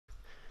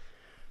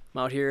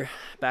I'm out here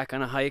back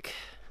on a hike,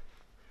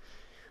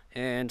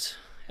 and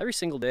every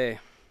single day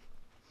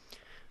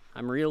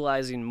I'm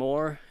realizing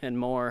more and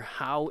more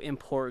how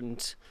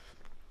important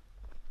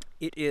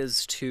it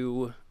is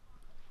to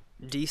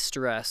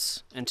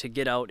de-stress and to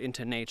get out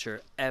into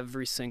nature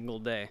every single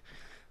day.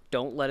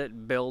 Don't let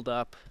it build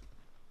up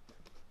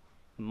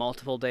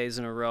multiple days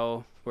in a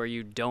row where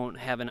you don't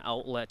have an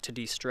outlet to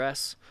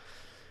de-stress,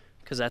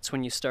 because that's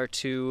when you start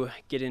to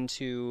get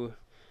into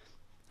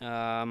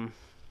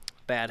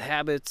bad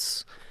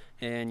habits,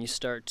 and you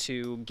start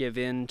to give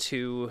in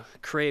to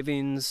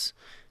cravings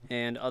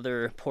and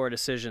other poor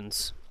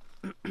decisions.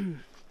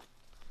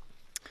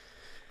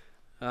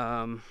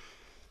 My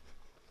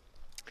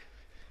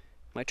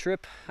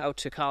trip out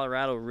to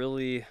Colorado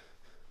really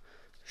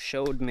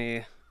showed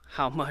me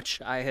how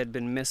much I had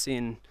been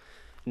missing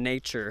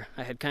nature.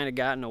 I had kind of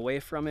gotten away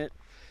from it.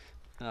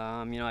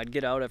 I'd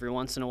get out every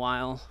once in a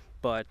while,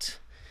 but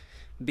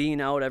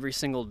being out every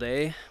single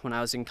day when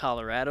I was in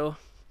Colorado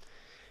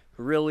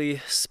really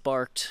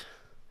sparked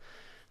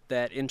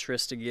that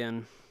interest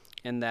again,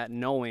 and that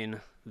knowing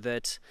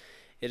that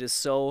it is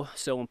so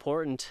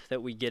important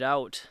that we get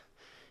out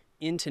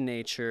into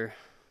nature,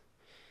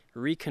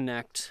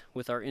 reconnect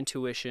with our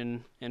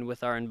intuition and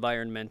with our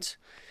environment,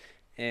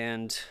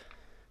 and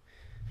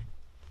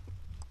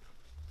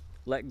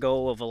let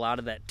go of a lot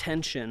of that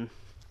tension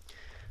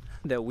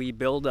that we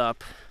build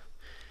up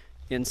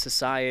in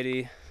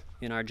society,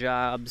 in our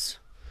jobs,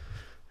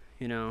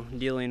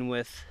 dealing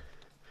with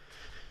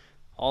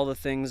all the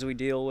things we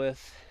deal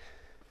with.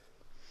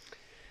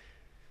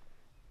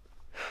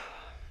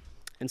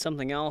 And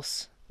something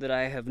else that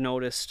I have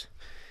noticed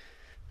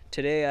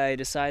today, I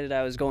decided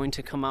I was going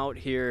to come out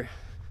here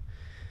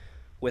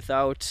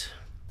without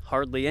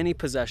hardly any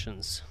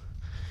possessions.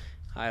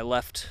 I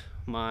left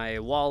my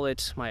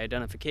wallet, my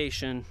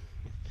identification,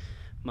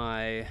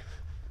 my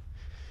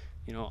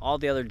all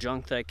the other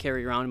junk that I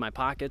carry around in my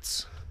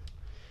pockets.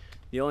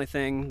 The only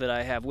thing that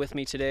I have with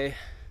me today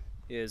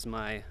is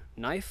my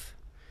knife,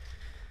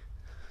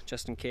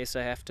 just in case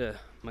I have to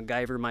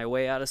MacGyver my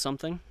way out of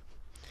something.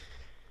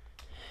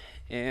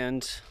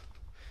 And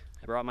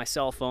I brought my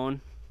cell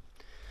phone,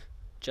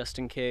 just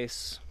in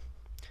case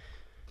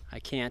I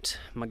can't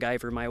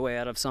MacGyver my way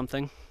out of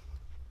something.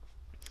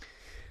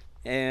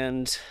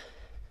 And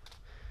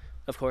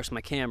of course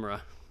my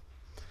camera.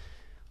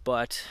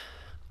 But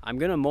I'm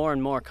gonna more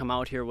and more come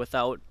out here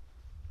without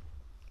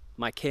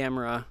my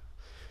camera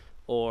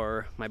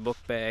or my book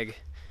bag,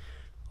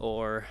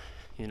 or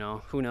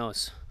who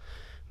knows,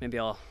 maybe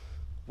I'll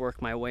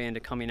work my way into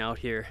coming out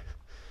here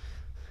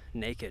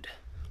naked.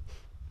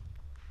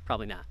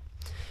 Probably not.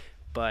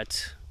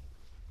 But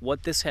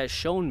what this has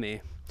shown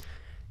me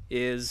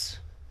is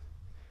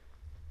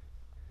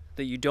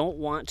that you don't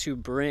want to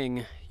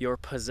bring your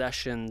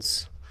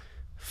possessions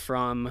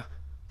from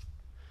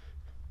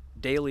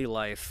daily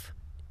life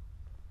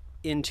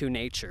into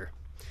nature,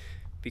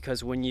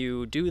 because when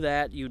you do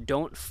that, you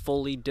don't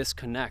fully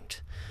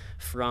disconnect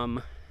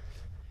from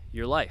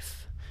your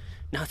life.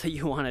 Not that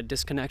you want to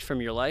disconnect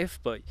from your life,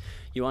 but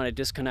you want to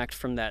disconnect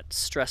from that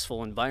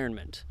stressful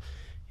environment.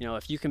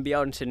 If you can be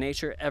out into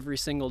nature every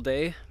single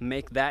day,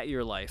 make that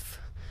your life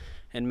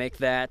and make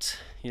that,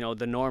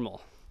 the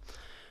normal.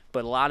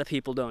 But a lot of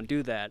people don't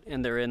do that,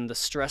 and they're in the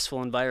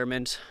stressful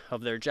environment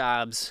of their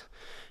jobs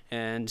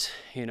and,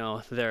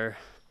 their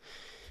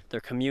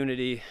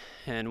community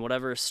and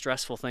whatever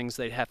stressful things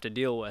they'd have to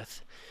deal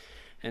with.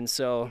 And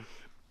so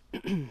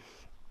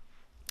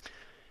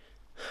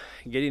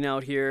getting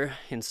out here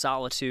in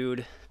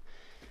solitude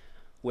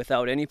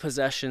without any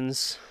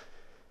possessions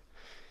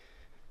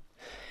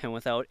and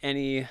without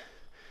any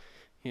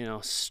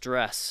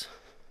stress,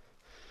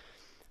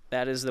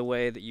 that is the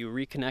way that you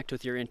reconnect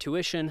with your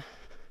intuition,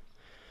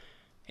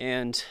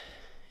 and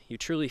you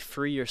truly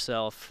free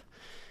yourself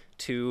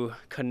to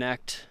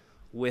connect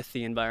with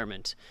the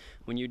environment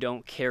when you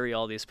don't carry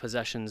all these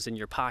possessions in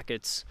your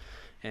pockets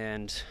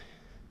and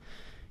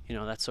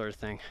that sort of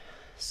thing.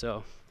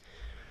 So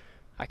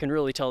I can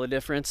really tell the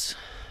difference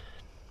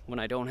when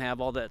I don't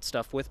have all that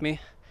stuff with me.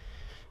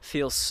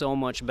 Feels so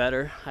much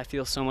better. I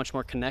feel so much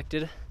more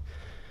connected.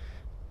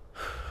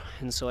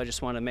 And so I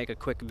just want to make a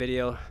quick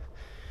video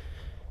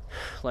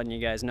letting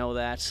you guys know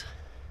that,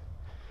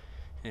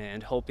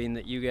 and hoping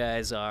that you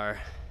guys are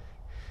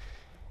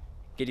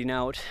getting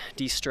out,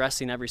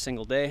 de-stressing every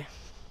single day,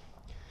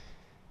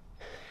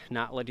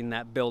 not letting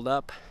that build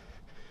up,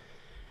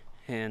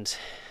 and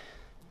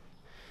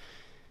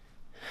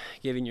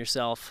giving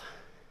yourself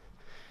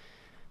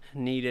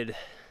needed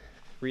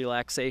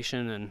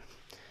relaxation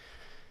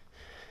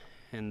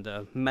and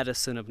the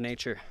medicine of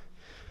nature.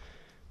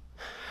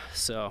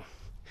 So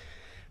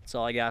that's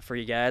all I got for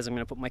you guys. I'm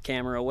gonna put my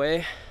camera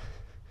away.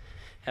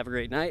 Have a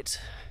great night.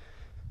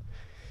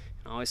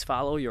 And always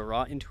follow your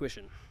raw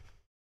intuition.